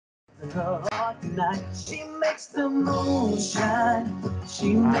Hot night. She makes the moon shine.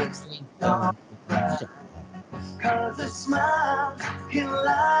 She makes the dawn bright. 'Cause a smile can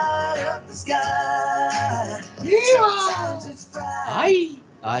light up the sky. Sometimes it's bright.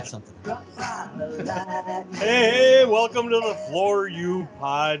 That's something. Hey, welcome to the Floor You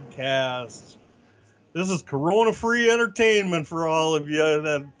podcast. This is Corona-free entertainment for all of you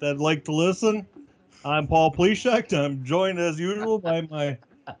that like to listen. I'm Paul Pleshek. I'm joined as usual by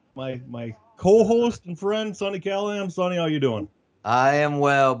my co-host and friend Sonny Callahan. Sonny, how you doing? I am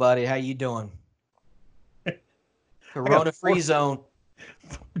well, buddy. How you doing? Corona-free zone.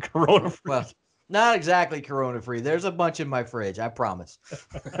 Corona-free. Well, not exactly corona-free. There's a bunch in my fridge. I promise.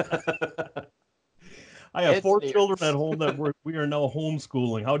 I have four children at home that we are now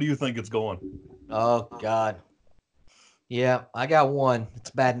homeschooling. How do you think it's going? Oh, God. Yeah, I got one. It's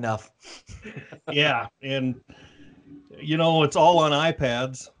bad enough. Yeah, and it's all on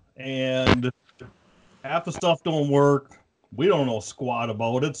iPads, and half the stuff don't work. We don't know squat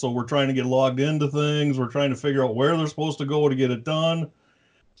about it, so we're trying to get logged into things. We're trying to figure out where they're supposed to go to get it done.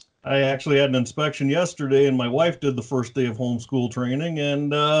 I actually had an inspection yesterday, and my wife did the first day of homeschool training,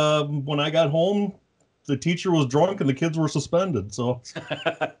 and when I got home, the teacher was drunk and the kids were suspended. So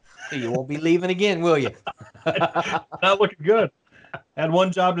you won't be leaving again, will you? Not looking good. Had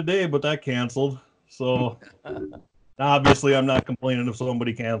one job today, but that canceled. So obviously, I'm not complaining if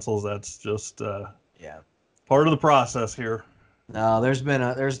somebody cancels. That's just part of the process here. No, there's been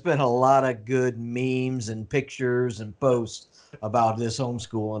a lot of good memes and pictures and posts about this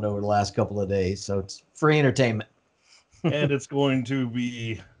homeschooling over the last couple of days. So it's free entertainment. And it's going to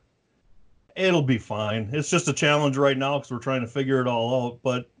be. It'll be fine. It's just a challenge right now because we're trying to figure it all out.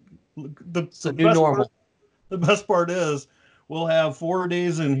 But the new normal. The best part is we'll have 4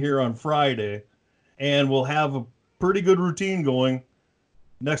 days in here on Friday, and we'll have a pretty good routine going.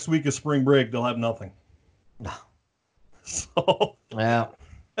 Next week is spring break. They'll have nothing. No. So yeah.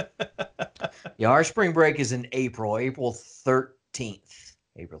 Yeah, our spring break is in April 13th.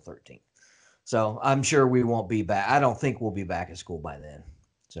 April 13th. So I'm sure we won't be back. I don't think we'll be back at school by then.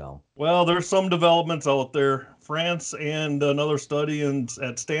 So, well, there's some developments out there. France and another study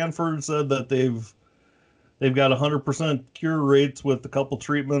at Stanford said that they've got 100% cure rates with a couple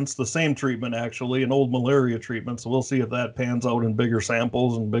treatments, the same treatment actually, an old malaria treatment. So we'll see if that pans out in bigger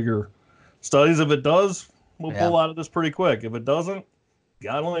samples and bigger studies. If it does, we'll pull out of this pretty quick. If it doesn't,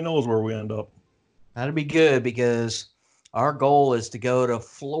 God only knows where we end up. That'd be good because our goal is to go to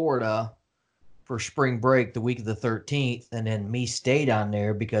Florida for spring break the week of the 13th, and then me stay down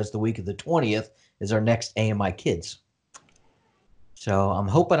there because the week of the 20th is our next AMI Kids. So I'm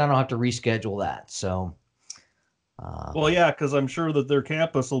hoping I don't have to reschedule that. So, well, yeah, because I'm sure that their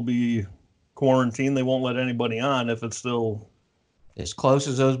campus will be quarantined. They won't let anybody on if it's still as close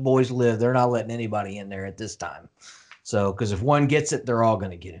as those boys live. They're not letting anybody in there at this time. So, because if one gets it, they're all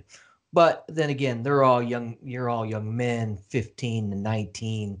going to get it. But then again, they're all young. You're all young men, 15 to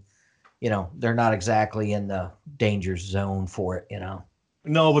 19. They're not exactly in the danger zone for it,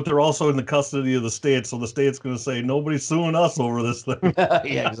 No, but they're also in the custody of the state, so the state's going to say, nobody's suing us over this thing.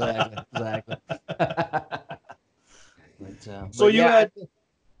 Yeah, exactly. I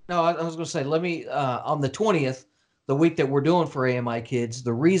was going to say, let me, on the 20th, the week that we're doing for AMI Kids,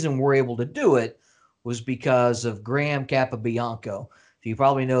 the reason we're able to do it was because of Graham Capabianco. If you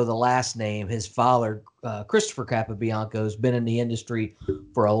probably know the last name, his father, Christopher Capabianco, has been in the industry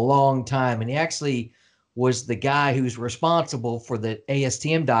for a long time. And he actually was the guy who's responsible for the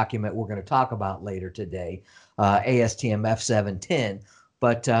ASTM document we're going to talk about later today, ASTM F710.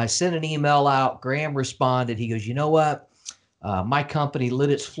 But I sent an email out. Graham responded. He goes, you know what? My company,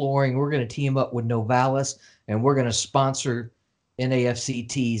 Lidditz Flooring, we're going to team up with Novalis, and we're going to sponsor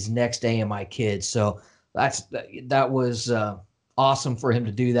NAFCT's next AMI Kids. So that was awesome for him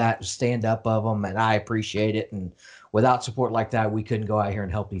to do that, stand up of them, and I appreciate it. And without support like that, we couldn't go out here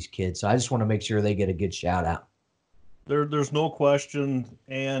and help these kids. So I just want to make sure they get a good shout out. There's no question.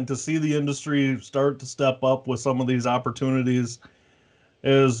 And to see the industry start to step up with some of these opportunities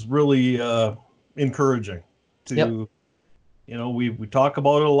is really encouraging. We talk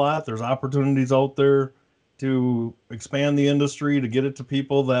about it a lot. There's opportunities out there to expand the industry, to get it to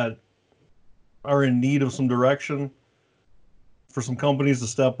people that are in need of some direction, for some companies to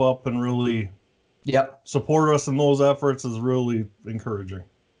step up and really support us in those efforts is really encouraging.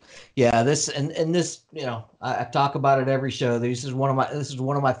 Yeah, this, I talk about it every show. This is one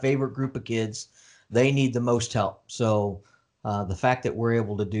of my favorite group of kids. They need the most help. So the fact that we're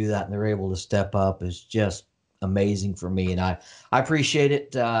able to do that and they're able to step up is just amazing for me, and I appreciate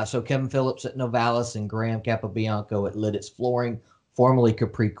it. So Kevin Phillips at Novalis and Graham Capabianco at Lidditz Flooring, formerly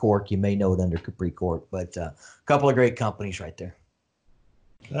Capri Cork. You may know it under Capri Cork, but a couple of great companies right there.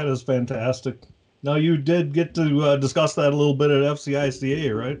 That is fantastic. Now, you did get to discuss that a little bit at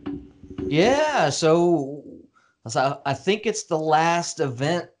FCICA, right? Yeah, so I think it's the last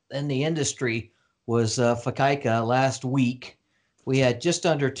event in the industry was FCICA last week. We had just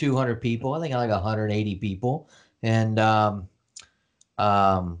under 200 people. I think like 180 people, and it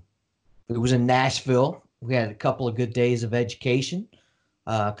was in Nashville. We had a couple of good days of education,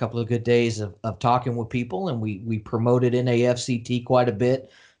 a couple of good days of talking with people, and we promoted NAFCT quite a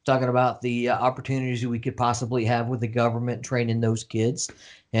bit, talking about the opportunities we could possibly have with the government, training those kids.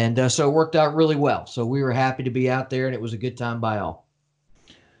 And so it worked out really well. So we were happy to be out there, and it was a good time by all.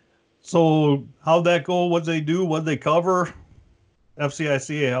 So how'd that go? What'd they do? What'd they cover?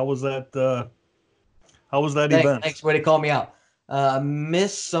 FCICA, how was that? Event? Thanks, way to call me out.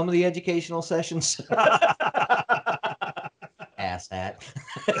 Missed some of the educational sessions. Ass hat.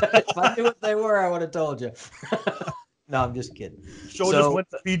 If I knew what they were, I would have told you. No, I'm just kidding. Show just went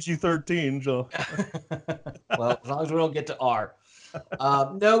to PG-13, Joe. Well, as long as we don't get to R.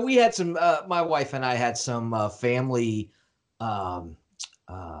 No, we had some, my wife and I had some family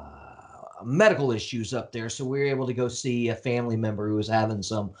medical issues up there. So we were able to go see a family member who was having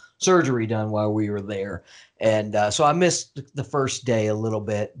some surgery done while we were there. And so I missed the first day a little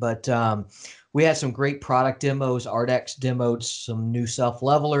bit, but we had some great product demos. Ardex demoed some new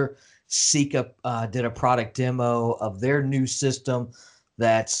self-leveler. Sika did a product demo of their new system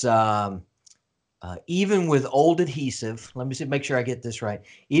that's even with old adhesive. Let me see, make sure I get this right.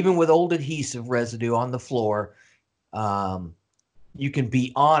 Even with old adhesive residue on the floor, you can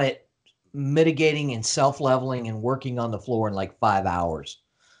be on it, mitigating and self-leveling and working on the floor in like 5 hours.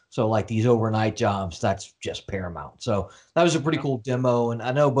 So like these overnight jobs, that's just paramount. So that was a pretty cool demo. And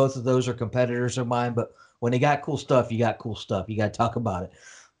I know both of those are competitors of mine, but when they got cool stuff, you got cool stuff. You got to talk about it.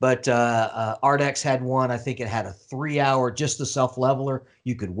 But Ardex had one. I think it had a 3-hour, just the self-leveler.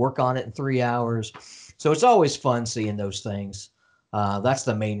 You could work on it in 3 hours. So it's always fun seeing those things. That's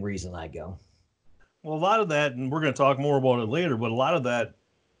the main reason I go. Well, a lot of that, and we're going to talk more about it later, but a lot of that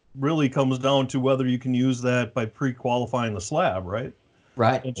really comes down to whether you can use that by pre-qualifying the slab, right?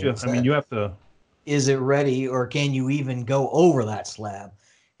 Right. I mean, you have to. Is it ready, or can you even go over that slab?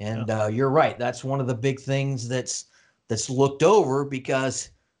 And you're right. That's one of the big things that's looked over, because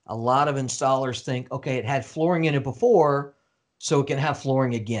a lot of installers think, okay, it had flooring in it before, so it can have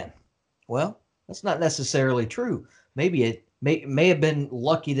flooring again. Well, that's not necessarily true. Maybe it may have been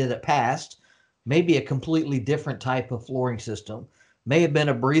lucky that it passed. Maybe a completely different type of flooring system. May have been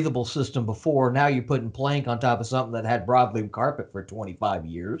a breathable system before. Now you're putting plank on top of something that had broadloom carpet for 25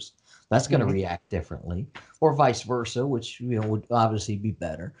 years. That's going to react differently, or vice versa, which would obviously be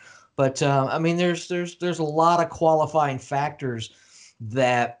better. But I mean, there's a lot of qualifying factors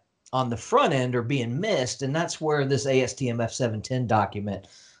that on the front end are being missed, and that's where this ASTM F710 document,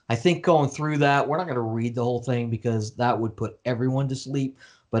 I think going through that, we're not going to read the whole thing because that would put everyone to sleep.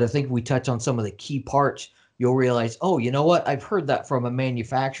 But I think if we touch on some of the key parts, you'll realize, oh, you know what? I've heard that from a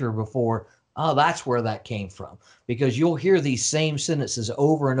manufacturer before. Oh, that's where that came from. Because you'll hear these same sentences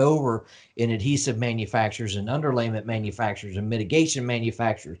over and over in adhesive manufacturers and underlayment manufacturers and mitigation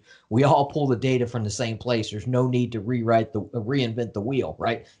manufacturers. We all pull the data from the same place. There's no need to reinvent the wheel,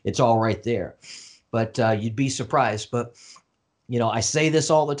 right? It's all right there. But you'd be surprised. But, I say this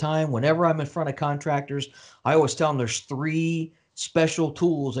all the time. Whenever I'm in front of contractors, I always tell them there's 3 special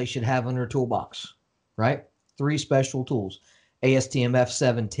tools they should have in their toolbox, right? 3 special tools: ASTM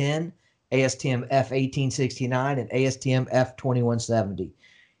F710, ASTM F1869, and ASTM F2170.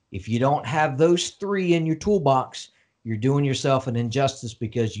 If you don't have those 3 in your toolbox, you're doing yourself an injustice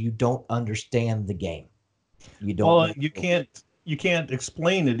because you don't understand the game. You don't. Well, you can't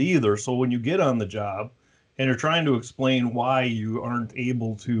explain it either. So when you get on the job and you're trying to explain why you aren't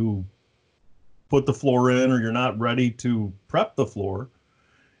able to put the floor in, or you're not ready to prep the floor,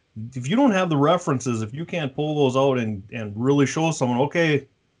 if you don't have the references, if you can't pull those out and really show someone, okay,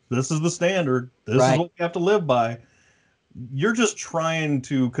 this is the standard, this is what we have to live by, you're just trying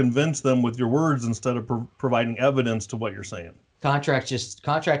to convince them with your words instead of providing evidence to what you're saying.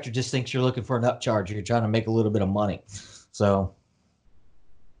 Contractor just thinks you're looking for an upcharge. You're trying to make a little bit of money. So,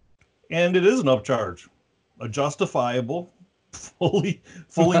 and it is an upcharge, a justifiable, fully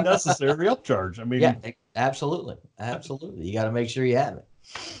necessary upcharge. I mean, yeah, absolutely. You got to make sure you have it.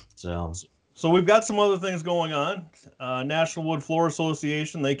 So we've got some other things going on. National Wood Floor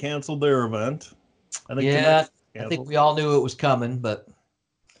Association, they canceled their event. I think we all knew it was coming, but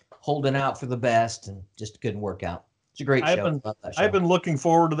holding out for the best and just couldn't work out. It's a great show. I've been looking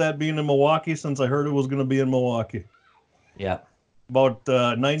forward to that being in Milwaukee since I heard it was going to be in Milwaukee. Yeah. about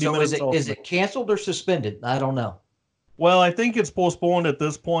 90 So minutes. is it canceled or suspended? I don't know. Well, I think it's postponed at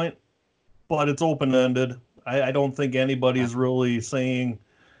this point, but it's open-ended. I don't think anybody's really saying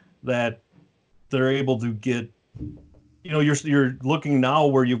that they're able to get, you're looking now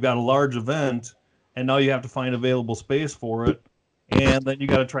where you've got a large event and now you have to find available space for it. And then you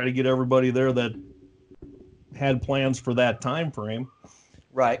got to try to get everybody there that had plans for that time frame.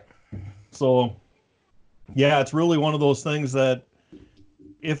 Right. So, yeah, it's really one of those things that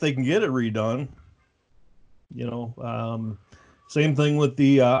if they can get it redone, same thing with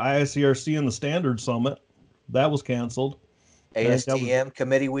the IICRC and the Standard Summit. That was canceled. ASTM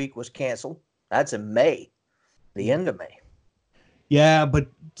Committee Week was canceled. That's in May, the end of May. Yeah, but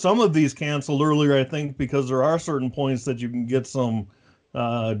some of these canceled earlier, I think, because there are certain points that you can get some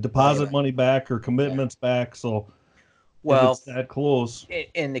deposit money back or commitments back. So, well, if it's that close.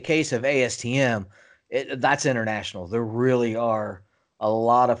 In the case of ASTM, that's international. There really are a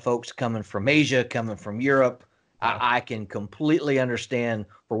lot of folks coming from Asia, coming from Europe. I can completely understand,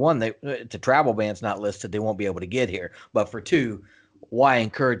 for one, the travel ban's not listed. They won't be able to get here. But for two, why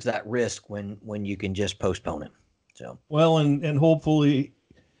encourage that risk when you can just postpone it? So well, and hopefully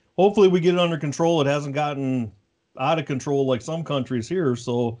we get it under control. It hasn't gotten out of control like some countries here.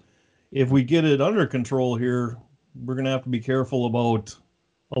 So if we get it under control here, we're going to have to be careful about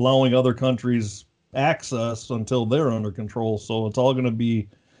allowing other countries access until they're under control. So it's all going to be,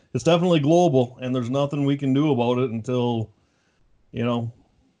 it's definitely global, and there's nothing we can do about it until,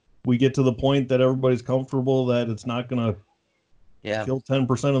 we get to the point that everybody's comfortable that it's not going to kill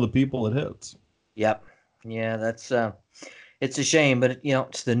 10% of the people it hits. Yep. Yeah, that's it's a shame, but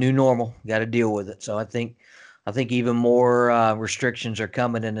it's the new normal. Got to deal with it. So I think even more restrictions are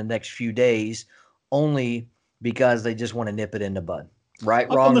coming in the next few days, only because they just want to nip it in the bud. Right,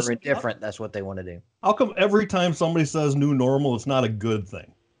 wrong, or indifferent. That's what they want to do. How come every time somebody says new normal, it's not a good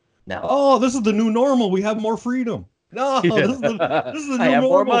thing? No. Oh, this is the new normal. We have more freedom. No, this is the new I have normal.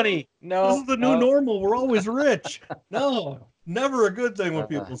 More money. No, this is the new normal. We're always rich. No, never a good thing when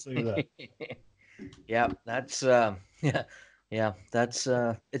people say that. Yeah, that's yeah, that's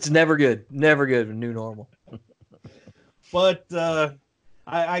it's never good. Never good. New normal. But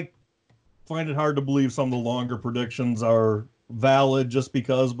I find it hard to believe some of the longer predictions are valid, just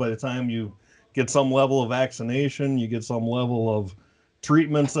because by the time you get some level of vaccination, you get some level of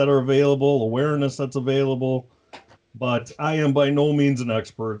treatments that are available, awareness that's available. But I am by no means an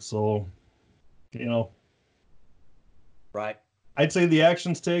expert, so right. I'd say the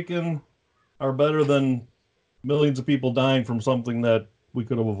actions taken are better than millions of people dying from something that we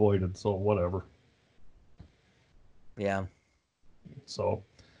could have avoided. So whatever. Yeah. So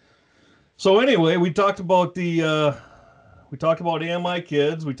anyway, we talked about AMI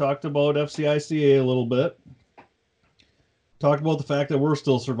kids. We talked about FCICA a little bit. Talked about the fact that we're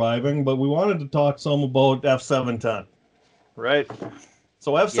still surviving, but we wanted to talk some about F710, right?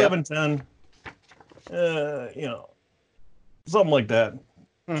 So F710, something like that.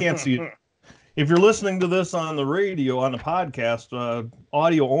 Can't see it. If you're listening to this on the radio, on the podcast,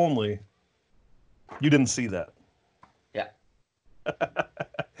 audio only, you didn't see that. Yeah.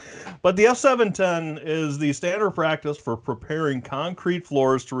 But the F710 is the standard practice for preparing concrete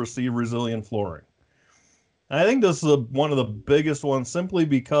floors to receive resilient flooring. And I think this is one of the biggest ones, simply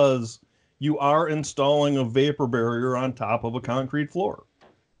because you are installing a vapor barrier on top of a concrete floor.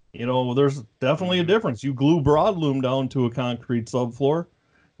 There's definitely a difference. You glue broadloom down to a concrete subfloor,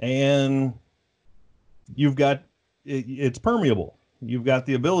 and it's permeable. You've got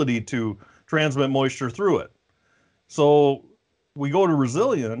the ability to transmit moisture through it. So we go to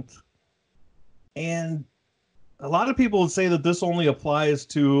resilient, and a lot of people would say that this only applies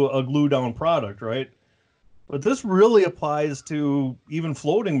to a glue down product, right? But this really applies to even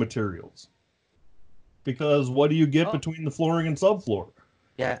floating materials, because what do you get between the flooring and subfloor?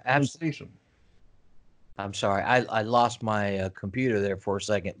 Yeah, absolutely. I'm sorry, I lost my computer there for a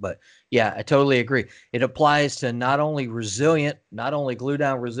second, but yeah, I totally agree. It applies to not only glue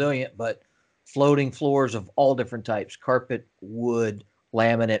down resilient, but floating floors of all different types: carpet, wood,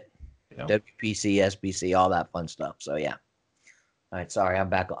 laminate, WPC, SBC, all that fun stuff. So yeah. All right, sorry, I'm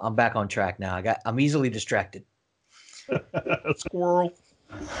back on track now. I'm easily distracted. Squirrel.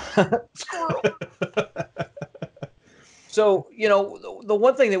 Squirrel. So, the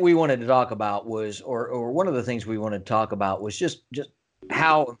one thing that we wanted to talk about was, or one of the things we wanted to talk about was just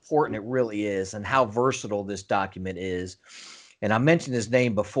how important it really is and how versatile this document is. And I mentioned his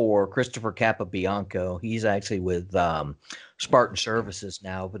name before, Christopher Capobianco. He's actually with Spartan Services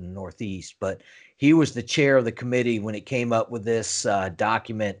now up in the Northeast, but he was the chair of the committee when it came up with this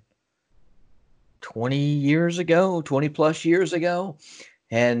document 20 years ago, 20 plus years ago.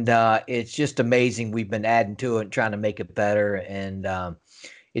 And it's just amazing. We've been adding to it, trying to make it better. And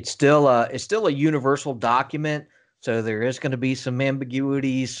it's still a universal document. So there is going to be some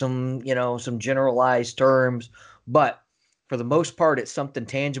ambiguity, some generalized terms, but for the most part, it's something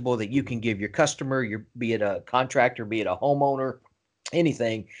tangible that you can give your customer, be it a contractor, be it a homeowner,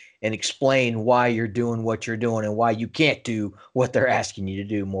 anything, and explain why you're doing what you're doing and why you can't do what they're asking you to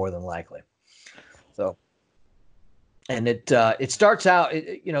do, more than likely. So, and it starts out,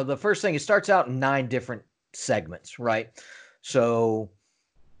 the first thing, it starts out in 9 different segments, right? So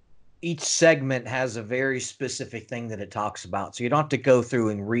each segment has a very specific thing that it talks about. So you don't have to go through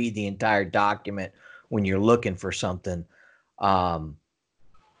and read the entire document when you're looking for something. The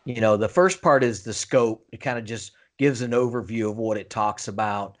first part is the scope. It kind of just gives an overview of what it talks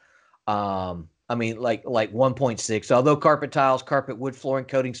about. Like 1.6, although carpet tiles, carpet, wood, flooring,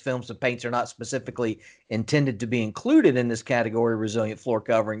 coatings, films, and paints are not specifically intended to be included in this category of resilient floor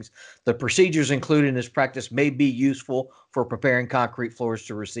coverings, the procedures included in this practice may be useful for preparing concrete floors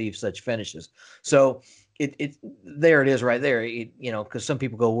to receive such finishes. So there it is right there. Because some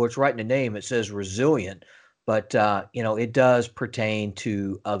people go, well, it's right in the name. It says resilient, but it does pertain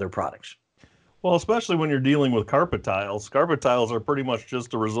to other products. Well, especially when you're dealing with carpet tiles. Carpet tiles are pretty much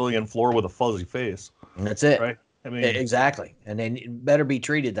just a resilient floor with a fuzzy face. And that's it. Right? I mean, exactly. And they better be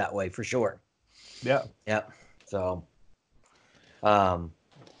treated that way for sure. Yeah. Yeah. So, I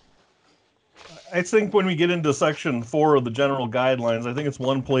think when we get into section 4 of the general guidelines, I think it's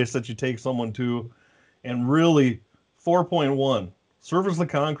one place that you take someone to, and really 4.1, surface the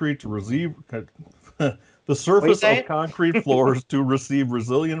concrete to receive the surface of concrete floors to receive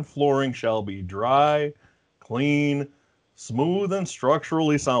resilient flooring shall be dry, clean, smooth, and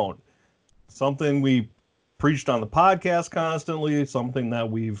structurally sound. Something we preached on the podcast constantly, something that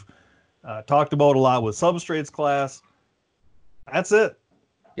we've talked about a lot with substrates class. That's it.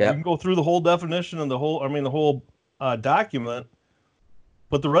 Yeah. You can go through the whole definition and the whole document,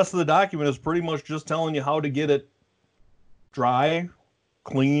 but the rest of the document is pretty much just telling you how to get it dry,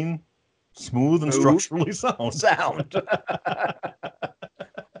 clean, smooth, and structurally sound.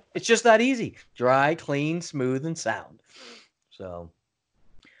 It's just that easy. Dry, clean, smooth, and sound. So,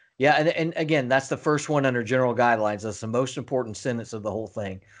 yeah, and again, that's the first one under general guidelines. That's the most important sentence of the whole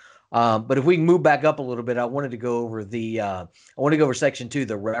thing. But if we can move back up a little bit, I wanted to go over section 2,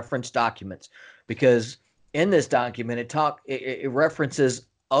 the reference documents, because in this document it references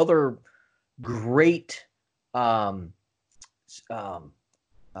other great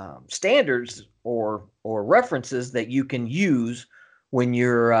standards or references that you can use when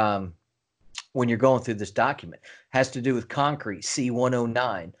you're going through this document. Has to do with concrete,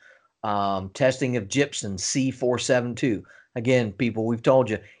 C109, testing of gypsum, C472. Again, people, we've told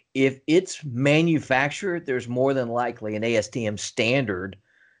you, if it's manufactured, there's more than likely an ASTM standard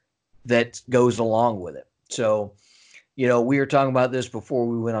that goes along with it. So, we were talking about this before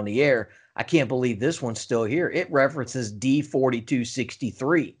we went on the air. I can't believe this one's still here. It references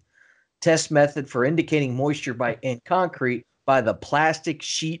D4263, test method for indicating moisture in concrete by the plastic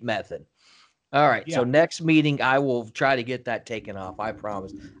sheet method. All right. Yeah. So next meeting, I will try to get that taken off. I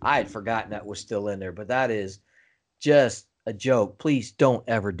promise. I had forgotten that was still in there, but that is just a joke. Please don't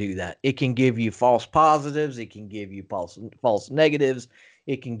ever do that. It can give you false positives. It can give you false negatives.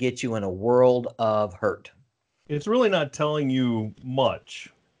 It can get you in a world of hurt. It's really not telling you much.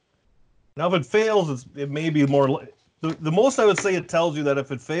 Now, if it fails, it may be more. The most I would say it tells you that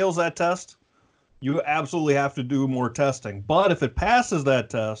if it fails that test, you absolutely have to do more testing. But if it passes that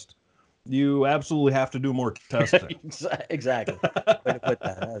test, you absolutely have to do more testing. Exactly. Way to put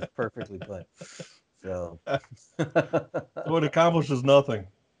that. That was perfectly put. So it accomplishes nothing.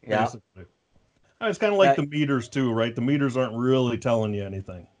 Yeah. Basically. It's kind of like the meters too, right? The meters aren't really telling you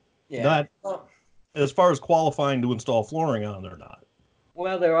anything. Yeah. Not as far as qualifying to install flooring on, they're not.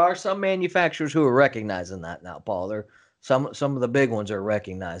 Well, there are some manufacturers who are recognizing that now, Paul. Some of the big ones are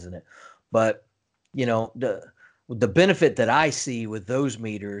recognizing it. But, the benefit that I see with those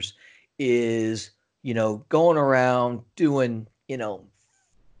meters is, going around doing,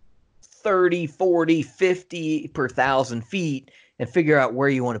 30, 40, 50 per 1,000 feet and figure out where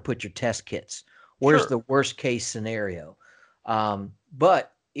you want to put your test kits. Where's the worst case scenario?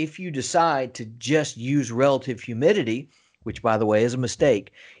 But if you decide to just use relative humidity, which by the way is a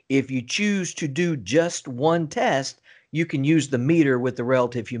mistake, if you choose to do just one test, you can use the meter with the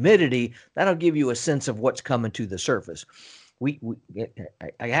relative humidity. That'll give you a sense of what's coming to the surface. I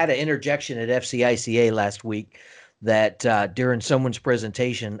had an interjection at FCICA last week that during someone's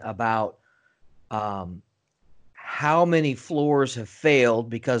presentation about how many floors have failed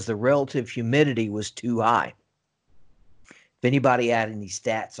because the relative humidity was too high? If anybody had any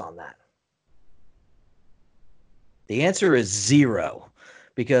stats on that. The answer is 0,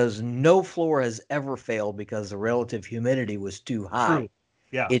 because no floor has ever failed because the relative humidity was too high. True.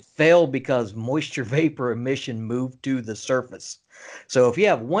 Yeah. It failed because moisture vapor emission moved to the surface. So if you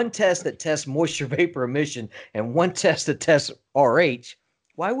have one test that tests moisture vapor emission and one test that tests RH,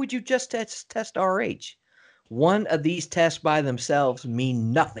 why would you just test RH? One of these tests by themselves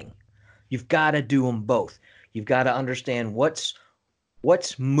mean nothing. You've got to do them both. You've got to understand what's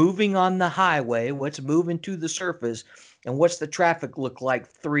moving on the highway, what's moving to the surface, and what's the traffic look like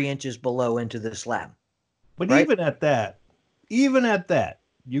 3 inches below into the slab. But right? even at that,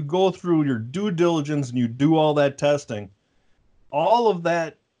 you go through your due diligence and you do all that testing. All of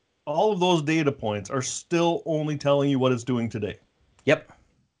those data points are still only telling you what it's doing today. Yep.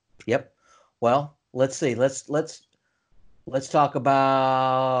 Well, let's see. Let's talk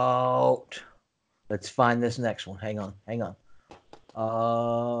about. Let's find this next one. Hang on.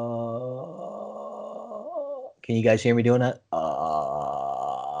 Can you guys hear me doing that?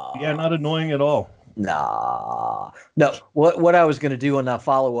 Yeah, not annoying at all. Nah. No. What I was going to do on a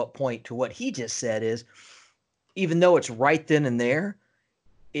follow-up point to what he just said is, even though it's right then and there,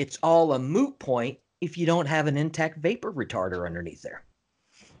 it's all a moot point if you don't have an intact vapor retarder underneath there.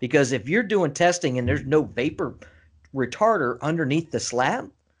 Because if you're doing testing and there's no vapor retarder underneath the slab,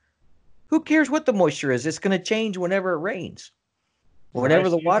 who cares what the moisture is? It's going to change whenever it rains. Whenever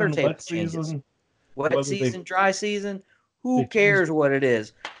the water table changes. Wet season, dry season, who cares what it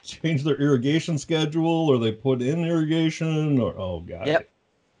is? Change their irrigation schedule, or they put in irrigation, or oh god. Yep.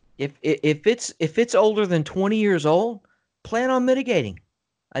 If it's older than 20 years old, plan on mitigating.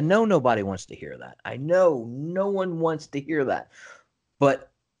 I know nobody wants to hear that. I know no one wants to hear that.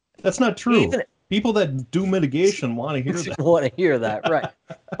 But that's not true. People that do mitigation want to hear that. Want to hear that, right?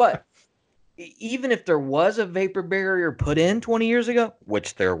 But even if there was a vapor barrier put in 20 years ago,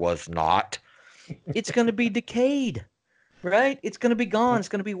 which there was not, it's going to be decayed, right? It's going to be gone. It's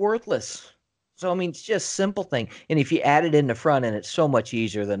going to be worthless. So, I mean, it's just a simple thing. And if you add it in the front end, it's so much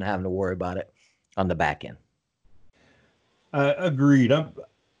easier than having to worry about it on the back end. Agreed.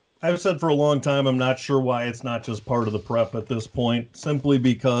 I've said for a long time, I'm not sure why it's not just part of the prep at this point, simply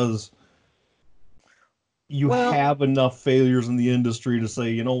because you have enough failures in the industry to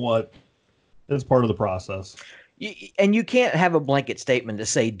say, you know what, it's part of the process. And you can't have a blanket statement to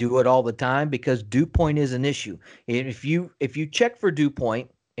say do it all the time, because dew point is an issue. If you check for dew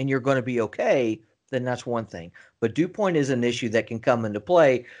point and you're going to be okay, then that's one thing. But dew point is an issue that can come into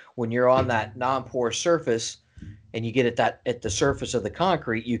play when you're on that non-porous surface and you get at the surface of the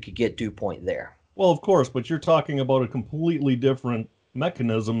concrete. You could get dew point there. Well, of course, but you're talking about a completely different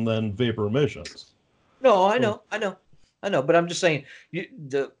mechanism than vapor emissions. No, I know. But I'm just saying,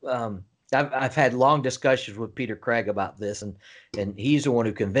 I've had long discussions with Peter Craig about this, and he's the one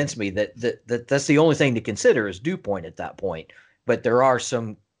who convinced me that that's the only thing to consider is dew point at that point. But there are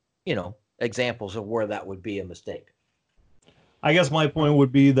some, examples of where that would be a mistake. I guess my point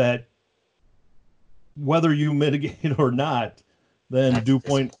would be that whether you mitigate or not, then dew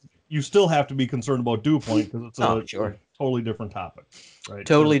point, you still have to be concerned about dew point, because it's a totally different topic. Right?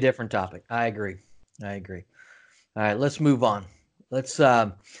 Totally different topic. I agree. All right, let's move on.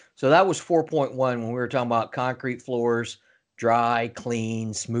 So that was 4.1 when we were talking about concrete floors, dry,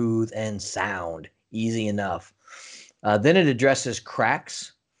 clean, smooth, and sound. Easy enough. Then it addresses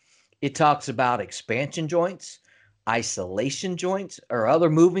cracks. It talks about expansion joints, isolation joints, or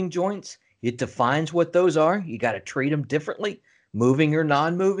other moving joints. It defines what those are. You got to treat them differently, moving or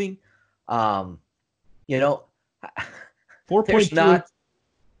non-moving. 4.2.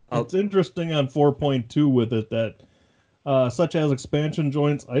 It's interesting on 4.2 with it that such as expansion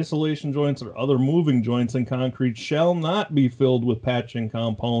joints, isolation joints, or other moving joints in concrete shall not be filled with patching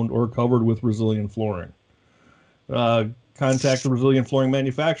compound or covered with resilient flooring. Contact the resilient flooring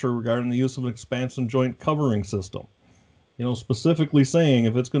manufacturer regarding the use of an expansion joint covering system. Specifically saying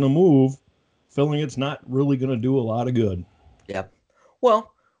if it's going to move, filling it's not really going to do a lot of good. Yep.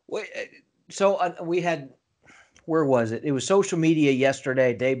 Well, so we had, where was it? It was social media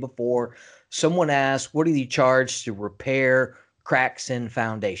yesterday, day before. Someone asked, what do you charge to repair cracks in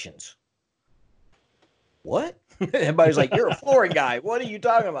foundations? What? Everybody's like, you're a flooring guy. What are you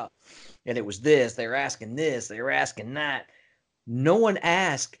talking about? And it was this. They were asking this. They were asking that. No one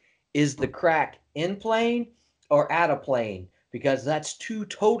asked, is the crack in plane or out of plane? Because that's two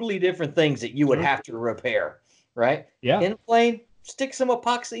totally different things that you would have to repair, right? Yeah. In plane, stick some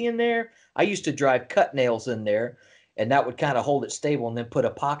epoxy in there. I used to drive cut nails in there, and that would kind of hold it stable, and then put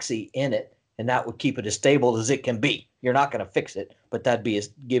epoxy in it and that would keep it as stable as it can be. You're not going to fix it, but that'd be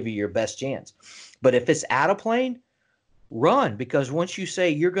give you your best chance. But if it's out of plane, run, because once you say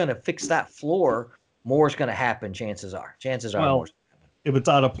you're going to fix that floor, more is going to happen. Chances are Well, more. if it's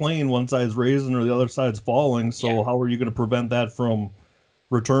out of plane, one side's raising or the other side's falling. So Yeah. how are you going to prevent that from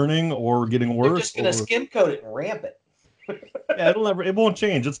returning or getting worse? They're just going to skim coat it and ramp it. Yeah, it won't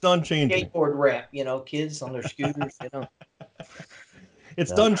change. It's done changing. Skateboard ramp, kids on their scooters,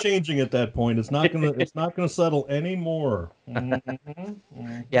 It's done changing at that point. It's not gonna settle anymore.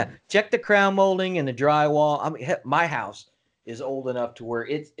 Mm-hmm. Yeah, check the crown molding and the drywall. I mean, my house is old enough to where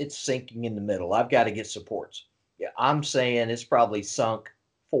it's sinking in the middle. I've got to get supports. Yeah, I'm saying it's probably sunk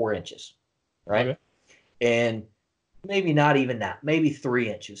 4 inches, right? Okay. And maybe not even that, maybe 3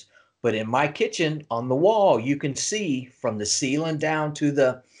 inches. But in my kitchen on the wall, you can see from the ceiling down to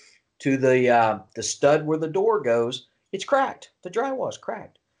the stud where the door goes, it's cracked. The drywall is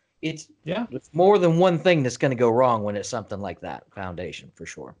cracked. It's more than one thing that's going to go wrong when it's something like that foundation, for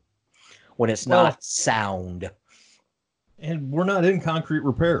sure. When it's not sound. And we're not in concrete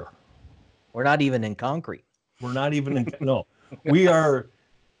repair. We're not even in concrete. We're not even in no. We are,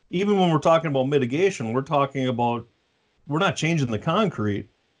 even when we're talking about mitigation, we're not changing the concrete.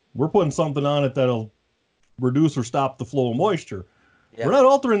 We're putting something on it that'll reduce or stop the flow of moisture. Yeah. We're not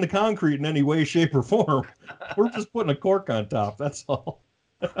altering the concrete in any way, shape, or form. We're just putting a cork on top. That's all.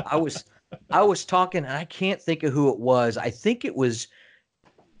 I was talking, and I can't think of who it was. I think it was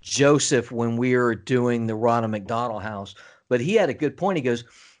Joseph when we were doing the Ronald McDonald House. But he had a good point. He goes,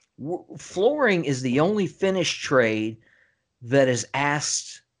 flooring is the only finish trade that is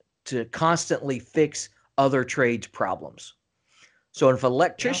asked to constantly fix other trades' problems. So if an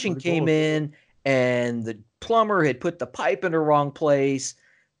electrician came in and the plumber had put the pipe in the wrong place,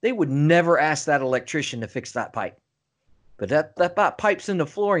 they would never ask that electrician to fix that pipe. But that pipe's in the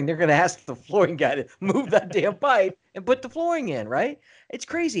flooring. They're going to ask the flooring guy to move that damn pipe and put the flooring in, right? It's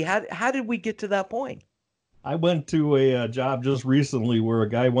crazy. How did we get to that point? I went to a job just recently where a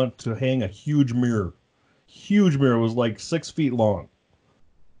guy went to hang a huge mirror. Huge mirror. It was like 6 feet long.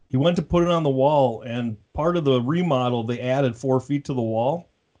 He went to put it on the wall, and part of the remodel, they added 4 feet to the wall,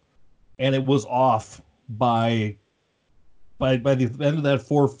 and it was off by the end of that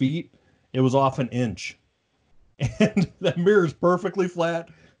 4 feet, it was off an inch. And that mirror is perfectly flat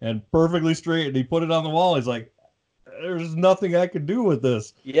and perfectly straight, and he put it on the wall. He's like, there's nothing I could do with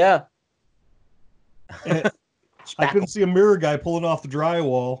this. Yeah. I couldn't see a mirror guy pulling off the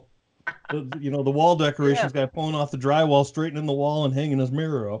drywall. The wall decorations guy pulling off the drywall, straightening the wall and hanging his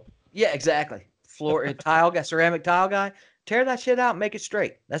mirror up. Yeah, exactly. Floor and tile guy, ceramic tile guy, tear that shit out and make it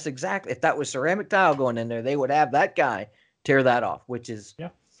straight. That's exactly, if that was ceramic tile going in there, they would have that guy tear that off, which is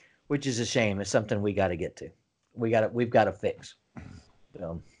a shame. It's something we got to get to. We've got to fix.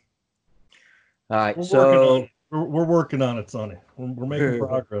 All right, we're working on it, Sonny. We're making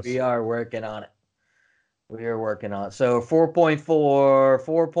progress. We are working on it. So 4.4,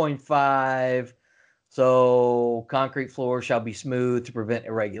 4.5. So concrete floor shall be smooth to prevent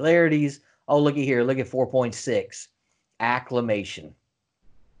irregularities. Oh, looky here. Look at 4.6. Acclimation.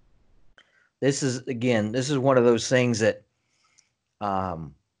 This is one of those things that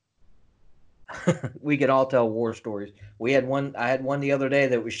we could all tell war stories. I had one the other day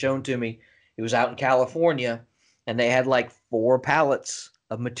that was shown to me. It was out in California, and they had like 4 pallets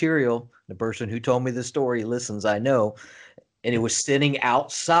of material. The person who told me the story listens, I know. And it was sitting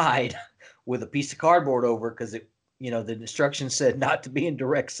outside with a piece of cardboard over because the instructions said not to be in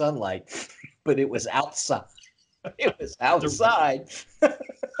direct sunlight, but it was outside. It was outside.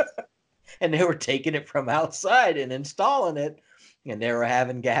 And they were taking it from outside and installing it, and they were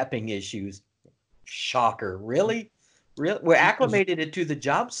having gapping issues. Shocker. Really? We're acclimated it to the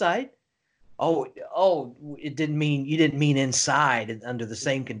job site. Oh, you didn't mean inside under the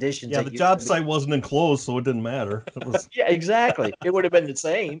same conditions. Yeah, the job site wasn't enclosed, so it didn't matter. It was... Yeah, exactly. It would have been the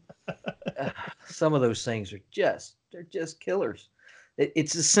same. Some of those things they're just killers.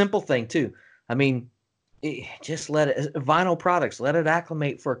 It's a simple thing too. I mean, just let it, vinyl products, let it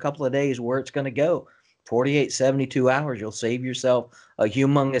acclimate for a couple of days where it's going to go. 48, 72 hours, you'll save yourself a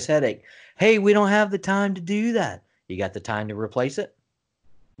humongous headache. Hey, we don't have the time to do that. You got the time to replace it?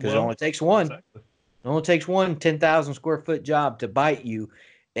 Because it only takes one. Exactly. It only takes one 10,000 square foot job to bite you,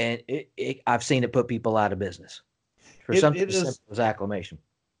 and I've seen it put people out of business for something as simple as acclimation.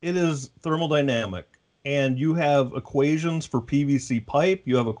 It is thermodynamic, and you have equations for PVC pipe.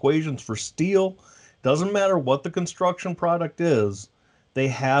 You have equations for steel. Doesn't matter what the construction product is. They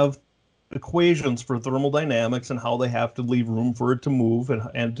have equations for thermodynamics and how they have to leave room for it to move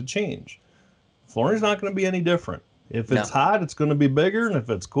and to change. Flooring's not going to be any different. If it's hot, it's going to be bigger, and if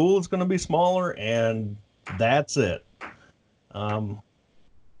it's cool, it's going to be smaller, and that's it. I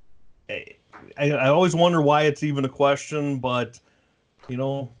always wonder why it's even a question, but you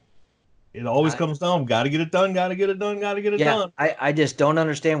know, it always comes down. Got to get it done. Got to get it done. Got to get it done. I just don't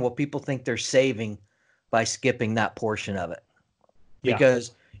understand what people think they're saving by skipping that portion of it,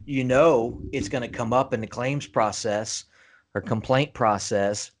 because it's going to come up in the claims process or complaint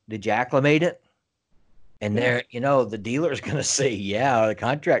process. Did you acclimate it? And there, the dealer's going to say, yeah, or the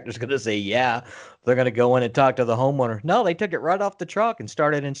contractor's going to say, yeah. They're going to go in and talk to the homeowner. No, they took it right off the truck and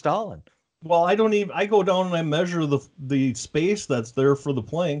started installing. Well, I go down and I measure the space that's there for the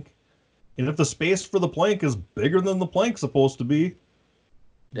plank. And if the space for the plank is bigger than the plank's supposed to be,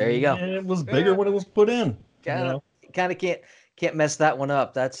 there you go. And it was bigger when it was put in. Kind of can't mess that one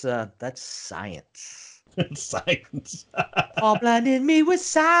up. That's science. Science. All blinded me with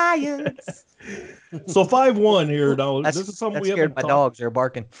science. So 5-1 here now. This is something we haven't. My dogs are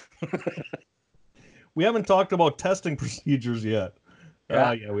barking. We haven't talked about testing procedures yet.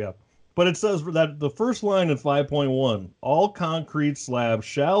 Yeah, we have. But it says that the first line in 5.1, all concrete slabs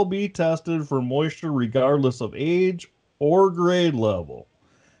shall be tested for moisture regardless of age or grade level.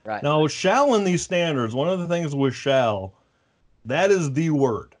 Right. Now, shall in these standards, one of the things with shall, that is the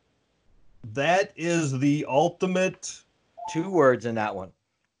word. That is the ultimate. 2 words in that one.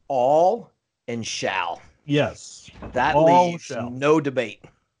 All and shall. Yes. That leaves no debate.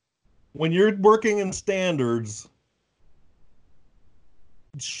 When you're working in standards,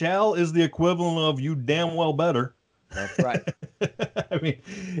 shall is the equivalent of you damn well better. That's right. I mean,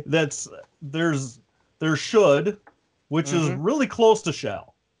 there's should, which is really close to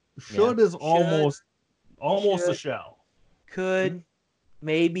shall. Should is almost a shall. Could,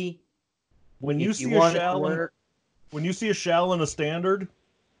 maybe. When you see a shall in a standard,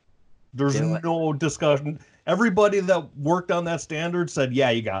 there's no discussion. Everybody that worked on that standard said, yeah,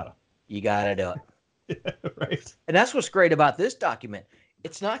 you got it. You got to do it. Right. And that's what's great about this document.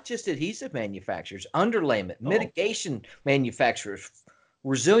 It's not just adhesive manufacturers, underlayment, mitigation manufacturers,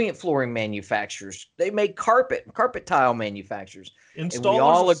 resilient flooring manufacturers. They make carpet tile manufacturers. Installers, and we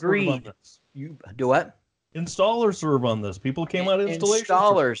all agreed. You do what? Installers serve on this. People came out of installation.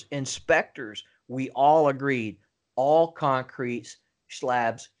 Installers, inspectors, we all agreed all concrete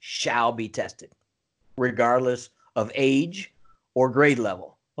slabs shall be tested, regardless of age or grade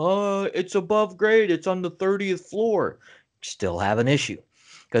level. It's above grade. It's on the 30th floor. Still have an issue.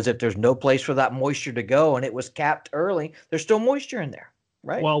 Because if there's no place for that moisture to go and it was capped early, there's still moisture in there,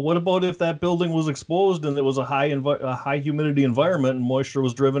 right? Well, what about if that building was exposed and it was a high humidity environment and moisture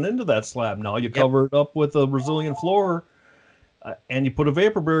was driven into that slab? Now you cover it up with a resilient floor and you put a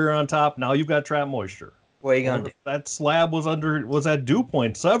vapor barrier on top. Now you've got trapped moisture. What are you going to do? That slab was at dew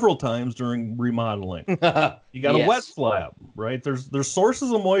point several times during remodeling. You got a wet slab, right? There's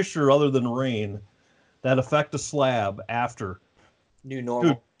sources of moisture other than rain that affect a slab after. New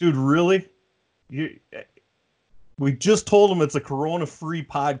normal. Dude, really? We just told them it's a corona-free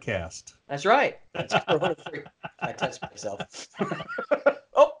podcast. That's right. It's corona-free. I touched myself.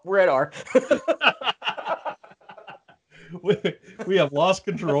 Oh, we're at R. we have lost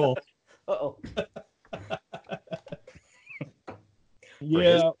control. Uh-oh.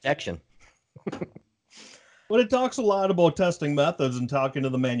 Yeah. Protection. But it talks a lot about testing methods and talking to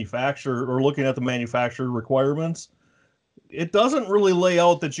the manufacturer or looking at the manufacturer requirements. It doesn't really lay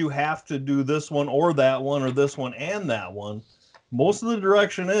out that you have to do this one or that one or this one and that one. Most of the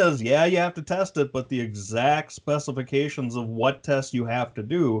direction is, you have to test it, but the exact specifications of what tests you have to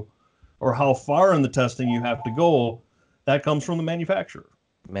do or how far in the testing you have to go, that comes from the manufacturer.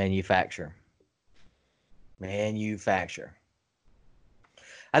 Manufacturer.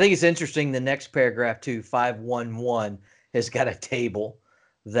 I think it's interesting. The next paragraph, too, 511, has got a table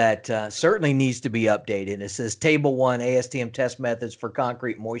that certainly needs to be updated. It says Table 1, ASTM test methods for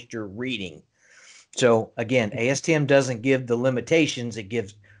concrete moisture reading. So, again, ASTM doesn't give the limitations. It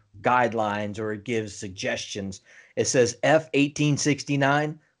gives guidelines or it gives suggestions. It says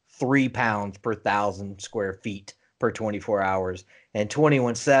F1869, 3 pounds per 1,000 square feet per 24 hours, and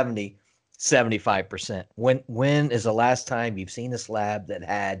 2170, 75%. When is the last time you've seen a slab that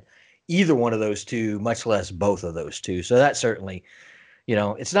had either one of those two, much less both of those two? So that certainly,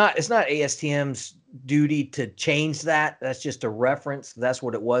 it's not ASTM's duty to change that. That's just a reference. That's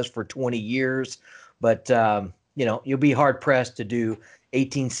what it was for 20 years. But you'll be hard pressed to do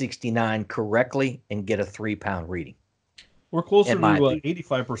 1869 correctly and get a 3 pound reading. We're closer to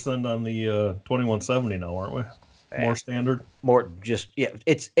 85% on the 2170 now, aren't we? More standard.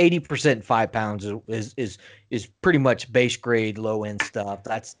 It's 80%. 5 pounds is pretty much base grade, low end stuff.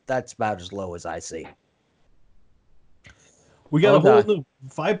 That's about as low as I see. We got Oh, a whole God. new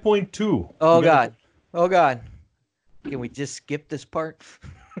 5.2. Oh, We got God. Oh, God. Can we just skip this part?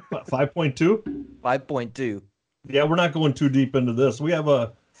 5.2. 5.2. Yeah, we're not going too deep into this. We have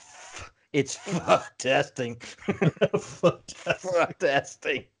a It's testing. test.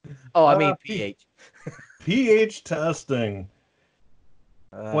 Testing. Oh, I mean P- pH. pH testing.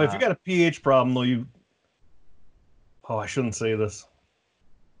 Boy, if you got a pH problem, though, oh, I shouldn't say this.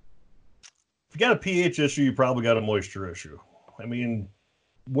 If you got a pH issue, you probably got a moisture issue. I mean,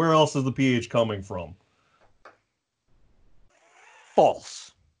 where else is the pH coming from?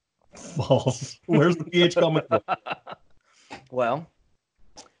 False. False. Where's the pH coming from? Well,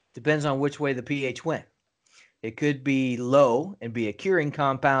 depends on which way the pH went. It could be low and be a curing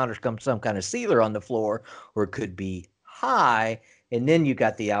compound or some kind of sealer on the floor, or it could be high and then you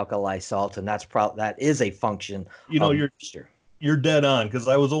got the alkali salt, and that is a function of moisture. You're dead on, because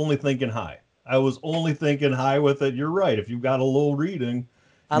I was only thinking high. I was only thinking high with it. You're right. If you've got a low reading,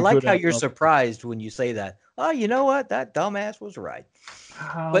 I like how you're surprised when you say that. Oh, you know what? That dumbass was right.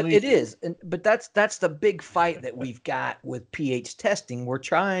 But it is. But that's the big fight that we've got with pH testing. We're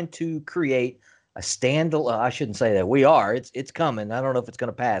trying to create a standalone. I shouldn't say that. We are. It's coming. I don't know if it's going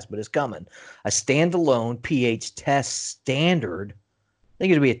to pass, but it's coming. A standalone pH test standard. I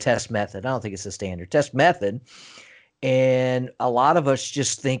think it'll be a test method. I don't think it's a standard test method. And a lot of us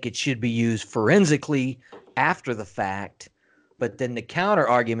just think it should be used forensically after the fact. But then the counter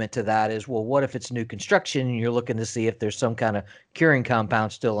argument to that is, well, what if it's new construction and you're looking to see if there's some kind of curing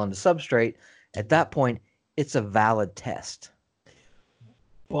compound still on the substrate? At that point, it's a valid test.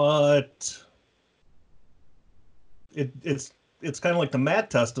 But it's kind of like the MAT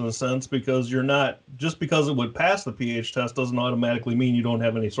test in a sense, because you're not, just because it would pass the pH test doesn't automatically mean you don't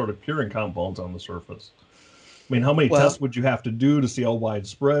have any sort of curing compounds on the surface. I mean, how many tests would you have to do to see how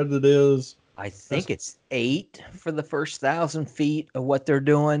widespread it is? I think it's 8 for the first 1,000 feet of what they're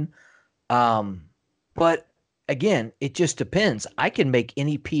doing. But again, it just depends. I can make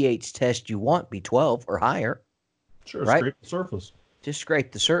any pH test you want be 12 or higher. Sure, right? Scrape the surface. Just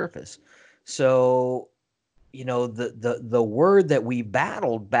scrape the surface. So, the word that we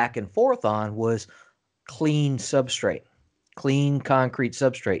battled back and forth on was clean substrate, clean concrete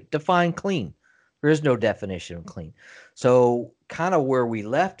substrate. Define clean. There is no definition of clean. So kind of where we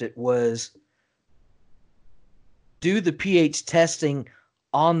left it was do the pH testing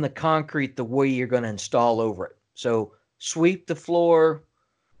on the concrete the way you're going to install over it. So sweep the floor,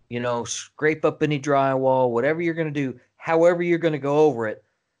 scrape up any drywall, whatever you're going to do, however you're going to go over it,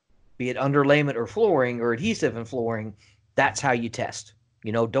 be it underlayment or flooring or adhesive and flooring, that's how you test.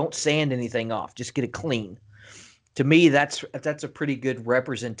 Don't sand anything off. Just get it clean. To me, that's a pretty good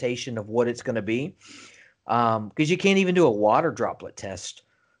representation of what it's going to be, because you can't even do a water droplet test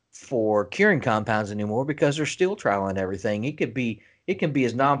for curing compounds anymore because they're still trialing everything. It can be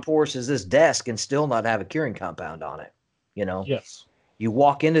as non-porous as this desk and still not have a curing compound on it. Yes. You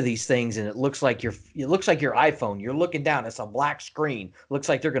walk into these things and it looks like your iPhone. You're looking down, it's a black screen. It looks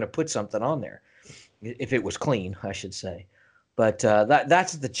like they're going to put something on there. If it was clean, I should say. But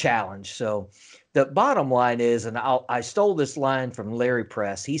that's the challenge. So the bottom line is, and I stole this line from Larry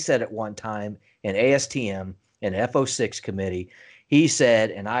Press. He said it one time in ASTM, in FO6 committee. He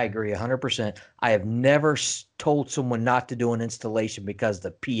said, and I agree 100%, I have never told someone not to do an installation because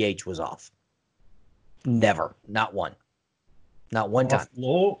the pH was off. Never. Not one. Not one time.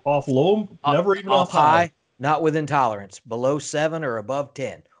 Off low, never even off high. Not within tolerance. Below 7 or above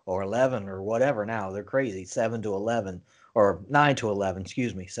 10 or 11 or whatever now. They're crazy. 7 to 11 or 9 to 11,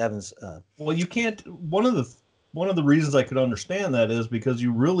 excuse me. 7's. Well, you can't. One of the reasons I could understand that is because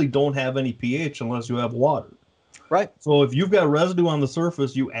you really don't have any pH unless you have water. Right. So if you've got residue on the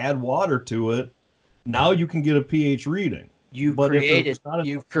surface, you add water to it. Now you can get a pH reading. You've created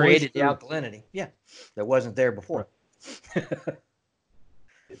the alkalinity. Yeah, that wasn't there before.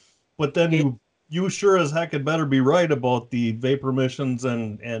 But then you sure as heck had better be right about the vapor emissions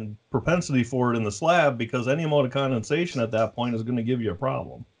and propensity for it in the slab, because any amount of condensation at that point is going to give you a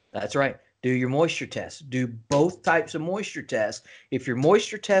problem. That's right. Do your moisture tests. Do both types of moisture tests. If your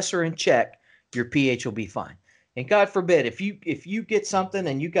moisture tests are in check, your pH will be fine. And God forbid, if you get something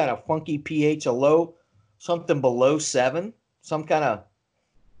and you got a funky pH, something below 7, some kind of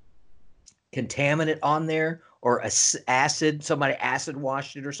contaminant on there, or somebody acid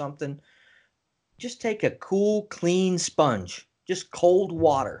washed it or something, just take a cool, clean sponge, just cold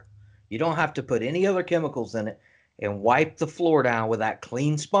water. You don't have to put any other chemicals in it, and wipe the floor down with that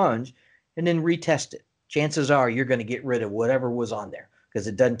clean sponge and then retest it. Chances are you're going to get rid of whatever was on there, because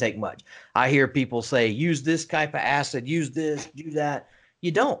it doesn't take much. I hear people say, use this type of acid, use this, do that.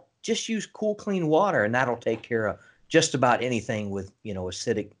 You don't. Just use cool, clean water, and that'll take care of just about anything with,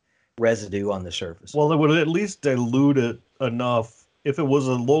 acidic residue on the surface. Well, it would at least dilute it enough. If it was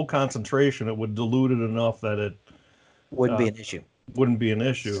a low concentration, it would dilute it enough that it Wouldn't be an issue. wouldn't be an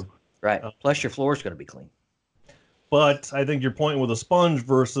issue. Right. Plus, your floor is going to be clean. But I think your point with a sponge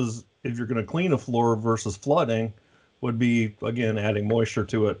versus if you're going to clean a floor versus flooding would be, again, adding moisture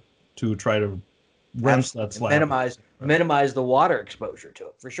to it to try to rinse that slab. Minimize the water exposure to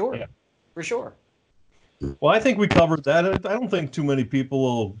it, for sure. Yeah. For sure. Well, I think we covered that. I don't think too many people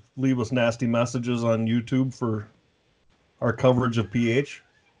will leave us nasty messages on YouTube for our coverage of pH.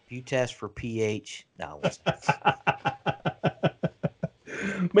 If you test for pH, no.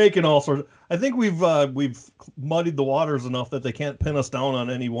 Making all sorts. I think we've muddied the waters enough that they can't pin us down on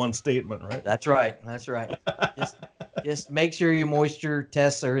any one statement, right? That's right. Just make sure your moisture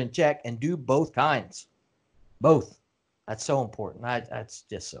tests are in check and do both kinds. Both. That's so important. That's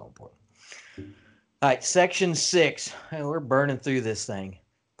just so important. All right, section 6. We're burning through this thing.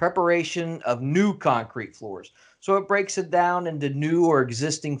 Preparation of new concrete floors. So it breaks it down into new or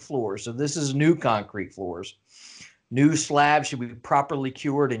existing floors. So this is new concrete floors. New slabs should be properly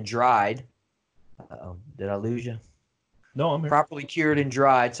cured and dried. Uh-oh, did I lose you? No, I'm here. Properly cured and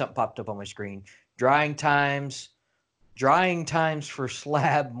dried. Something popped up on my screen. Drying times for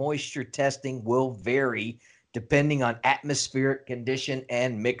slab moisture testing will vary depending on atmospheric condition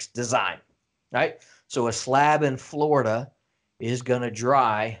and mixed design. Right? So a slab in Florida is going to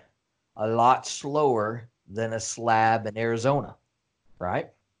dry a lot slower than a slab in Arizona. Right?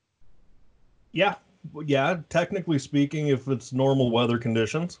 Yeah. Technically speaking, if it's normal weather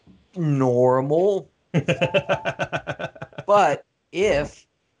conditions. Normal. But if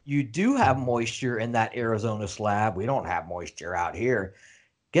you do have moisture in that Arizona slab, we don't have moisture out here.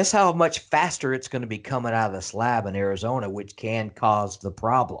 Guess how much faster it's going to be coming out of the slab in Arizona, which can cause the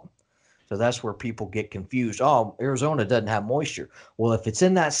problem. So that's where people get confused. Oh, Arizona doesn't have moisture. Well, if it's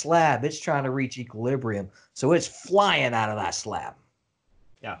in that slab, it's trying to reach equilibrium. So it's flying out of that slab.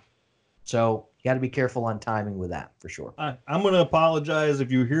 Yeah. So you got to be careful on timing with that for sure. I'm going to apologize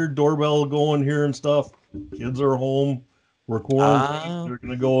if you hear doorbell going here and stuff. Kids are home. We're quarantined. They're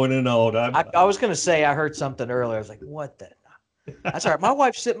going to go in and out. I was going to say I heard something earlier. I was like, what the? That's all right. My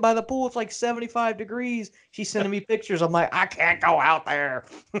wife's sitting by the pool. It's like 75 degrees. She's sending me pictures. I'm like, I can't go out there.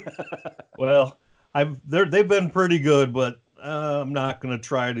 Well, they've been pretty good, but I'm not going to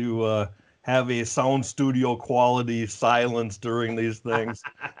try to have a sound studio quality silence during these things.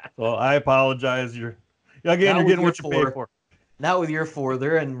 So I apologize. You're getting what you pay for. Not with your 4.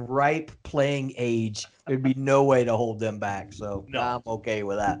 They're in ripe playing age. There'd be no way to hold them back. So no. I'm okay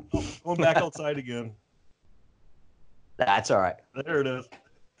with that. Going back outside again. That's all right. There it is.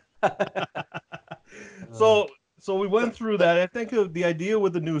 So we went through that. I think of the idea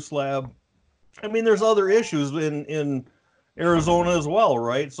with the new slab. I mean, there's other issues in Arizona as well,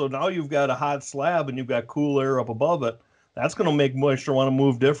 right? So now you've got a hot slab and you've got cool air up above it. That's going to make moisture want to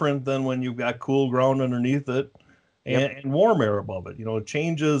move different than when you've got cool ground underneath it and warm air above it. It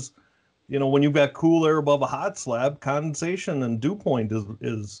changes. When you've got cool air above a hot slab, condensation and dew point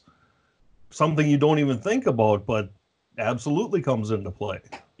is something you don't even think about, but absolutely comes into play.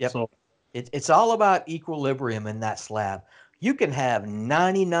 Yep. So it's all about equilibrium in that slab. You can have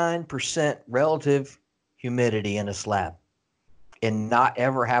 99% relative humidity in a slab and not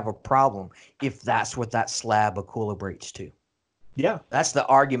ever have a problem if that's what that slab equilibrates to. Yeah. That's the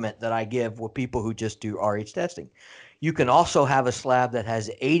argument that I give with people who just do RH testing. You can also have a slab that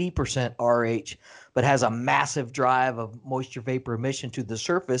has 80% RH, but has a massive drive of moisture vapor emission to the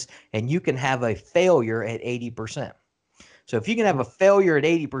surface, and you can have a failure at 80%. So if you can have a failure at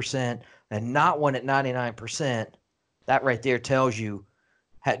 80% and not one at 99%, that right there tells you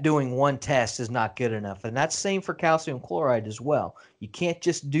doing one test is not good enough. And that's the same for calcium chloride as well. You can't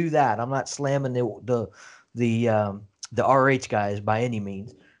just do that. I'm not slamming the RH guys by any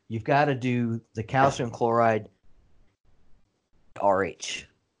means. You've got to do the calcium chloride RH.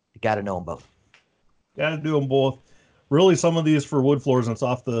 You got to know them both. Got to do them both. Really, some of these for wood floors, and it's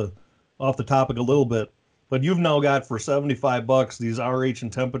off the topic a little bit, but you've now got for $75 these RH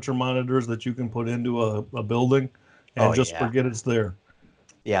and temperature monitors that you can put into a building and forget it's there.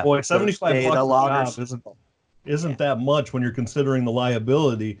 Yeah. Boy, $75 isn't that much when you're considering the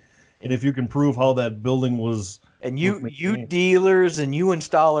liability. And if you can prove how that building was. And you dealers and you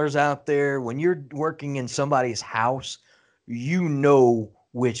installers out there, when you're working in somebody's house, you know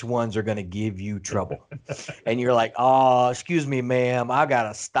which ones are going to give you trouble. And you're like, oh, excuse me, ma'am, I got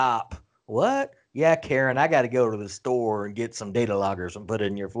to stop. What? Yeah, Karen, I got to go to the store and get some data loggers and put it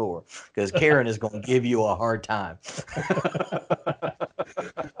in your floor because Karen is going to give you a hard time.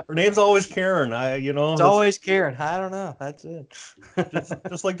 Her name's always Karen. It's always Karen. I don't know. That's it.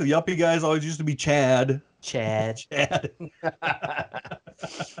 just like the yuppie guys always used to be Chad. Chad. Chad.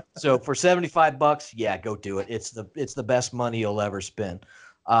 So for $75, yeah, go do it. It's the best money you'll ever spend.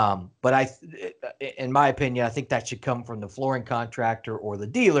 But in my opinion, I think that should come from the flooring contractor or the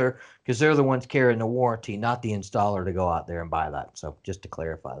dealer, because they're the ones carrying the warranty, not the installer to go out there and buy that. So just to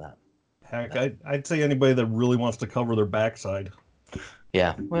clarify that. Heck, I'd say anybody that really wants to cover their backside.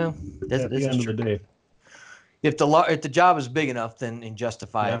 Yeah, well, at the end of the day, if the job is big enough, then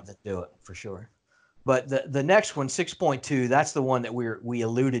justify it, then do it for sure. But the next one, 6.2, that's the one that we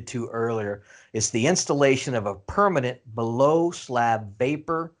alluded to earlier. It's the installation of a permanent below slab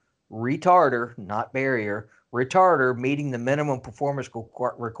vapor retarder, not barrier, retarder meeting the minimum performance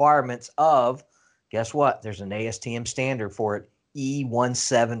requirements of, guess what? There's an ASTM standard for it,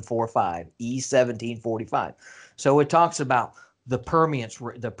 E1745, E1745. So it talks about the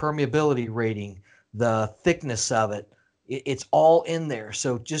permeability rating, the thickness of it. It's all in there.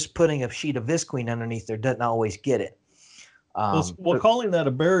 So just putting a sheet of Visqueen underneath there doesn't always get it. Well, calling that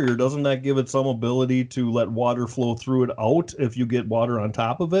a barrier, doesn't that give it some ability to let water flow through it out if you get water on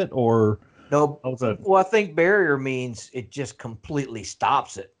top of it? Or no? How's that? Well, I think barrier means it just completely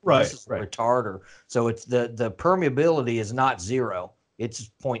stops it. Right. This is a retarder. So it's the permeability is not 0.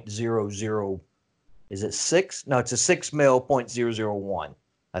 It's 0.00. Is it 6? No, it's a 6 mil 0.001.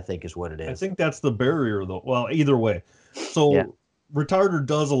 I think is what it is. I think that's the barrier, though. Well, either way. So retarder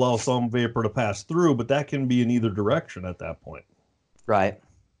does allow some vapor to pass through, but that can be in either direction at that point. Right.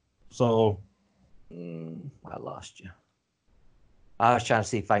 So I lost you. I was trying to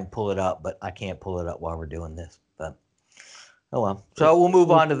see if I can pull it up, but I can't pull it up while we're doing this. But oh well. So we'll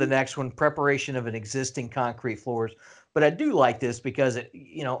move on to the next one: preparation of an existing concrete floors. But I do like this because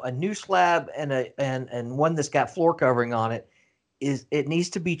a new slab and one that's got floor covering on it, it needs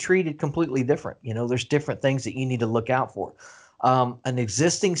to be treated completely different. There's different things that you need to look out for. An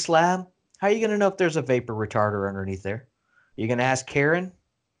existing slab, how are you going to know if there's a vapor retarder underneath there? You're going to ask Karen?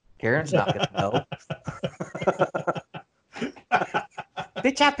 Karen's not going to know.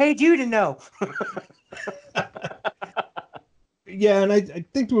 Bitch, I paid you to know. Yeah, and I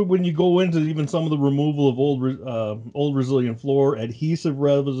think when you go into even some of the removal of old resilient floor, adhesive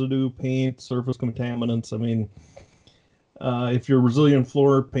residue, paint, surface contaminants, I mean, if your resilient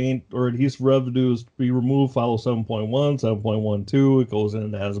floor paint or adhesive residue is to be removed, follow 7.1, 7.12. It goes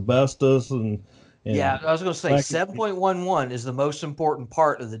into asbestos and yeah, I was going to say 7.11 is the most important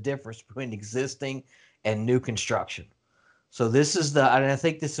part of the difference between existing and new construction. So this is and I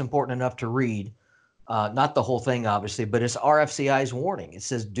think this is important enough to read. Not the whole thing, obviously, but it's RFCI's warning. It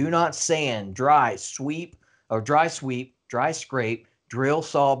says, do not sand, dry sweep, dry scrape, drill,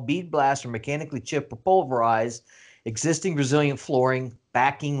 saw, bead blast, or mechanically chip or pulverize existing resilient flooring,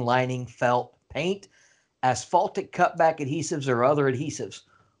 backing, lining, felt, paint, asphaltic cutback adhesives, or other adhesives.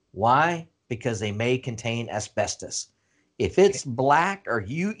 Why? Because they may contain asbestos. If it's black or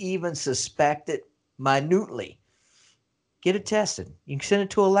you even suspect it minutely, get it tested. You can send it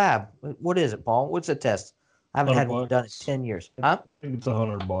to a lab. What is it, Paul? What's the test? I haven't had one done in 10 years. Huh? I think it's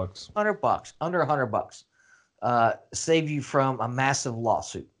 $100. $100, under $100. Save you from a massive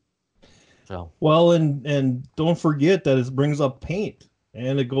lawsuit. So well, and don't forget that it brings up paint,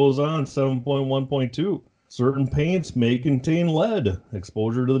 and it goes on 7.1.2. Certain paints may contain lead,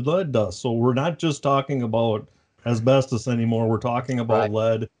 exposure to the lead dust. So we're not just talking about asbestos anymore. We're talking about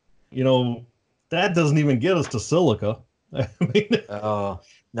lead. That doesn't even get us to silica. I mean,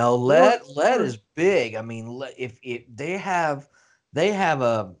 no, lead is big. I mean, if they have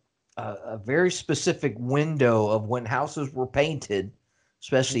a very specific window of when houses were painted,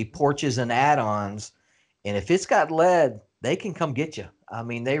 especially porches and add-ons, and if it's got lead, they can come get you. I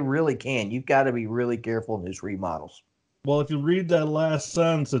mean, they really can. You've got to be really careful in these remodels. Well, if you read that last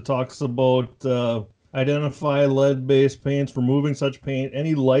sentence, it talks about identify lead-based paints, removing such paint,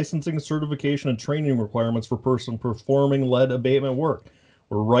 any licensing, certification, and training requirements for person performing lead abatement work.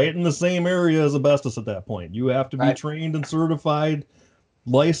 We're right in the same area as asbestos at that point. You have to be trained and certified,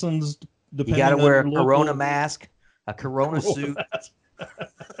 licensed. You got to wear a Corona mask, a Corona suit.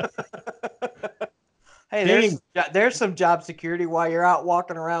 Hey, there's some job security while you're out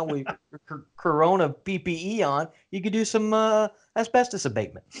walking around with Corona PPE on. You could do some asbestos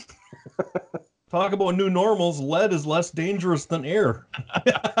abatement. Talk about new normals. Lead is less dangerous than air.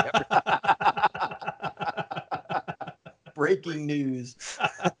 Breaking news.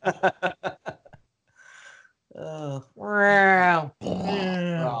 Off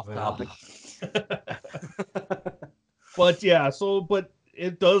topic. But yeah, but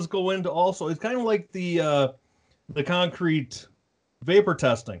it does go into also. It's kind of like the concrete Vapor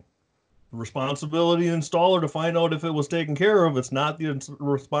testing. Responsibility of the installer to find out if it was taken care of. It's not the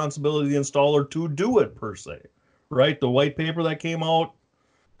responsibility of the installer to do it per se, right? The white paper that came out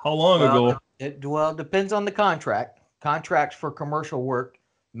how long ago? It depends on the contract. Contracts for commercial work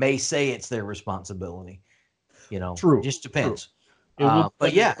may say it's their responsibility. True. It just depends. But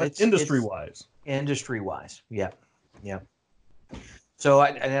it's industry wise. Industry wise, yeah. So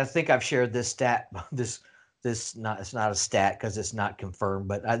I think I've shared this stat. It's not a stat because it's not confirmed,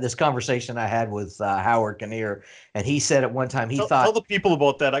 but this conversation I had with Howard Kinnear, and he said at one time tell the people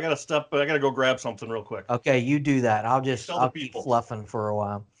about that. I gotta go grab something real quick. Okay, you do that. I'll keep fluffing for a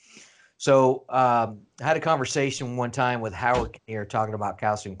while. So I had a conversation one time with Howard Kinnear talking about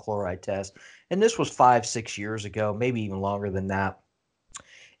calcium chloride tests, and this was 5-6 years ago, maybe even longer than that.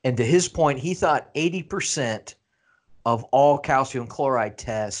 And to his point, he thought 80% of all calcium chloride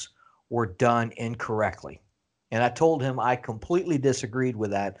tests were done incorrectly. And I told him I completely disagreed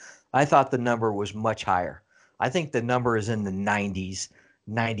with that. I thought the number was much higher. I think the number is in the 90s,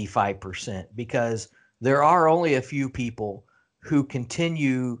 95%, because there are only a few people who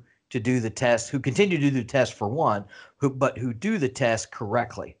continue to do the test for one, who do the test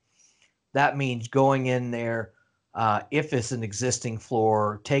correctly. That means going in there, if it's an existing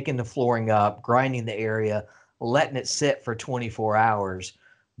floor, taking the flooring up, grinding the area, letting it sit for 24 hours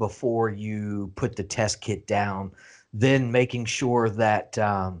before you put the test kit down, then making sure that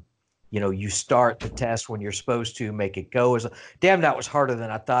you start the test when you're supposed to, make it go. Damn, that was harder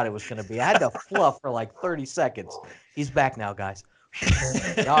than I thought it was going to be. I had to fluff for like 30 seconds. He's back now, guys.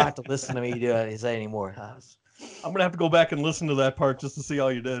 Y'all have to listen to me say anymore. I'm gonna have to go back and listen to that part just to see how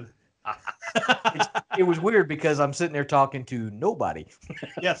you did. It was weird because I'm sitting there talking to nobody.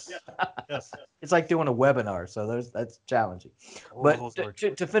 Yes. It's like doing a webinar, so that's challenging. But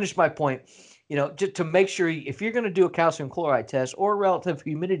to finish my point, to make sure if you're going to do a calcium chloride test or a relative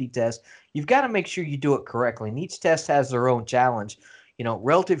humidity test, you've got to make sure you do it correctly. And each test has their own challenge.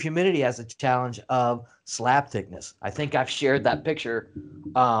 Relative humidity has a challenge of slab thickness. I think I've shared that picture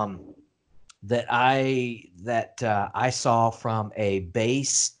that I saw from a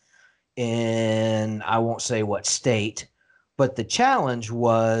base in, I won't say what state, but the challenge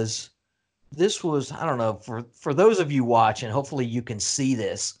was, I don't know, for those of you watching, hopefully you can see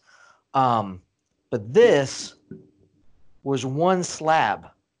this. But this was one slab.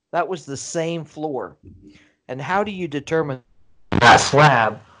 That was the same floor. And how do you determine that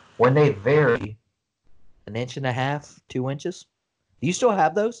slab when they vary 1.5 inches, 2 inches? Do you still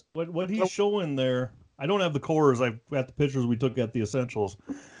have those? What he's showing there, I don't have the cores. I've got the pictures we took at the Essentials.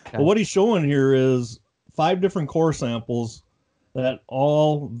 Okay. But what he's showing here is 5 different core samples that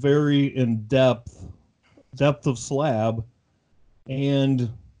all vary in depth of slab,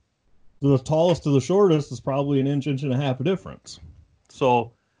 and the tallest to the shortest is probably 1.5 inches difference.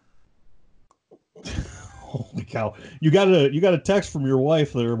 So, holy cow! You got a text from your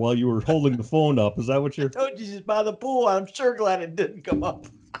wife there while you were holding the phone up. Is that what you're? I told you she's by the pool. I'm sure glad it didn't come up.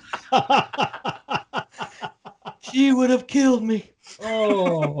 She would have killed me.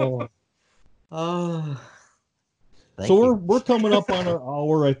 Oh. So we're coming up on our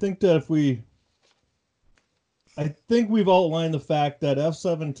hour. I think that we've outlined the fact that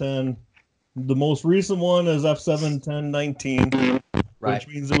F710, the most recent one is F71019, right, which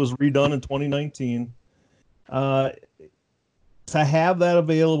means it was redone in 2019. To have that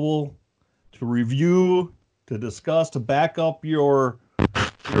available, to review, to discuss, to back up your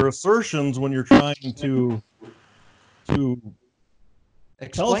assertions when you're trying to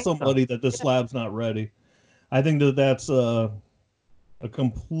tell somebody that the slab's not ready. I think that's a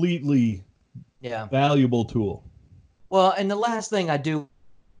completely valuable tool. Well, and the last thing I do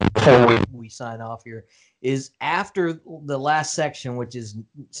before we sign off here is after the last section, which is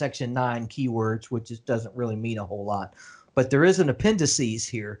section 9, keywords, which just doesn't really mean a whole lot, but there is an appendices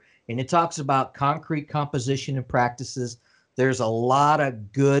here, and it talks about concrete composition and practices. There's a lot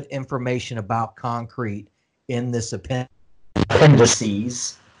of good information about concrete in this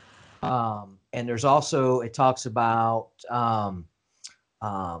appendices. And there's also, it talks about a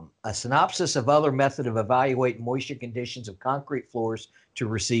synopsis of other method of evaluating moisture conditions of concrete floors to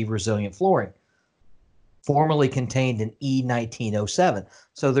receive resilient flooring, formerly contained in E1907.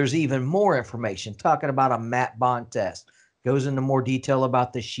 So there's even more information talking about a matte bond test, goes into more detail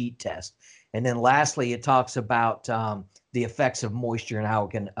about the sheet test. And then lastly, it talks about the effects of moisture and how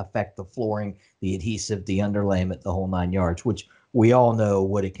it can affect the flooring, the adhesive, the underlayment, the whole 9 yards, which we all know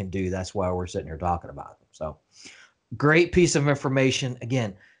what it can do. That's why we're sitting here talking about it. So great piece of information.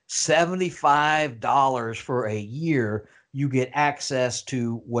 Again, $75 for a year. You get access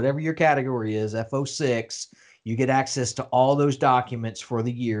to whatever your category is, F06. You get access to all those documents for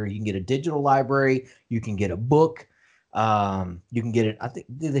the year. You can get a digital library. You can get a book. You can get it. I think,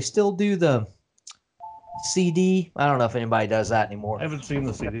 do they still do the CD? I don't know if anybody does that anymore. I haven't seen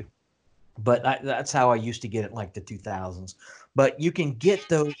the CD. But that's how I used to get it, like the 2000s. But you can get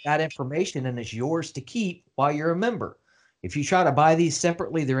that information, and it's yours to keep while you're a member. If you try to buy these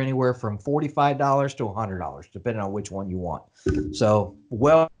separately, they're anywhere from $45 to $100, depending on which one you want. So,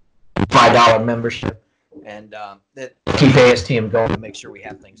 $5 membership, and that keep ASTM going to make sure we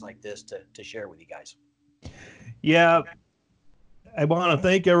have things like this to share with you guys. Yeah, I want to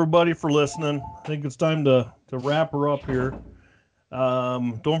thank everybody for listening. I think it's time to wrap her up here.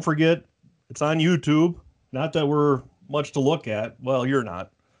 Don't forget, it's on YouTube. Not that we're much to look at. Well, you're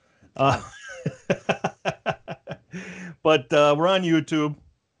not. But we're on YouTube.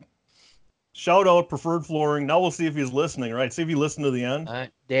 Shout out Preferred Flooring. Now we'll see if he's listening, right? See if he listened to the end. All right.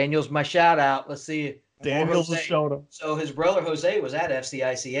 Daniel's my shout out. Let's see. Daniel's a shout out. So his brother Jose was at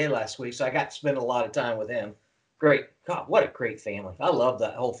FCICA last week, so I got to spend a lot of time with him. Great. God, what a great family. I love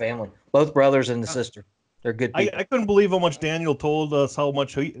that whole family. Both brothers and the sister. They're good people. I couldn't believe how much Daniel told us, how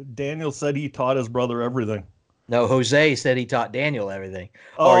much Daniel said he taught his brother everything. No, Jose said he taught Daniel everything.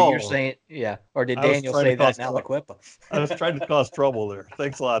 Oh. Or you're saying, yeah. Or did Daniel say that in Aliquippa? I was trying to cause trouble there.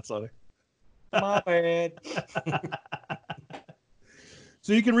 Thanks a lot, Sonny. My bad.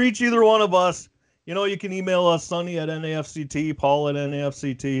 So you can reach either one of us. You know, you can email us, Sonny at NAFCT, Paul at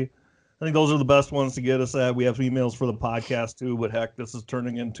NAFCT. I think those are the best ones to get us at. We have emails for the podcast too, but heck, this is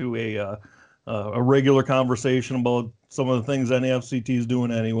turning into a regular conversation about some of the things NAFCT is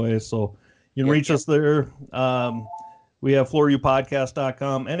doing anyway. So you can reach us there. We have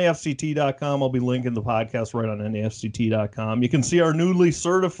floorupodcast.com, NAFCT.com. I'll be linking the podcast right on NAFCT.com. You can see our newly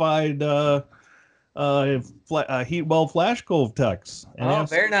certified Heat Well Flash Cove techs. Oh,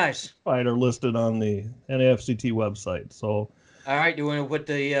 very nice. Are listed on the NAFCT website. So, all right, do you want to put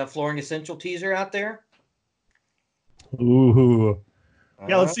the Flooring Essential teaser out there? Ooh.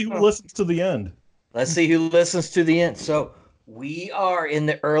 Yeah, let's see who listens to the end. Let's see who listens to the end. So we are in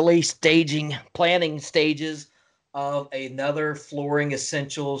the early planning stages of another Flooring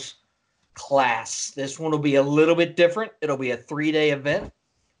Essentials class. This one will be a little bit different. It'll be a 3-day event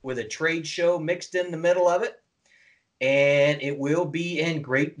with a trade show mixed in the middle of it. And it will be in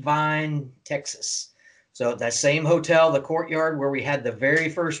Grapevine, Texas. So that same hotel, the Courtyard, where we had the very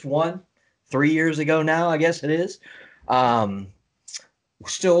first one 3 years ago now, I guess it is. We're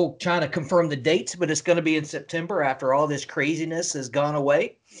still trying to confirm the dates, but it's going to be in September after all this craziness has gone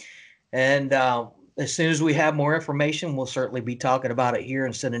away. And as soon as we have more information, we'll certainly be talking about it here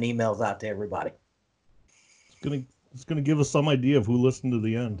and sending emails out to everybody. It's gonna give us some idea of who listened to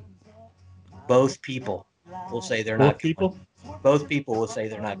the end. Both people will say they're not going. Both people will say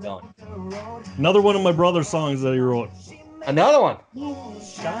they're not going. Another one of my brother's songs that he wrote. Another one.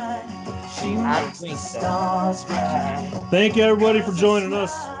 Thank you, everybody, for joining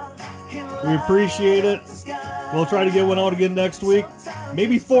us. We appreciate it. We'll try to get one out again next week.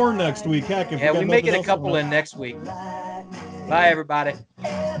 Maybe 4 next week. Heck, if we make it a couple in next week. Bye, everybody.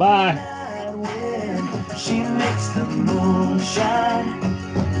 Bye. She makes the moon shine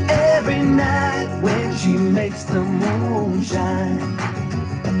every night when she makes the moon shine.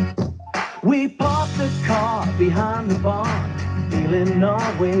 We parked the car behind the barn, feeling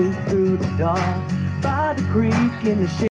our way through the dark by the creek in the shade.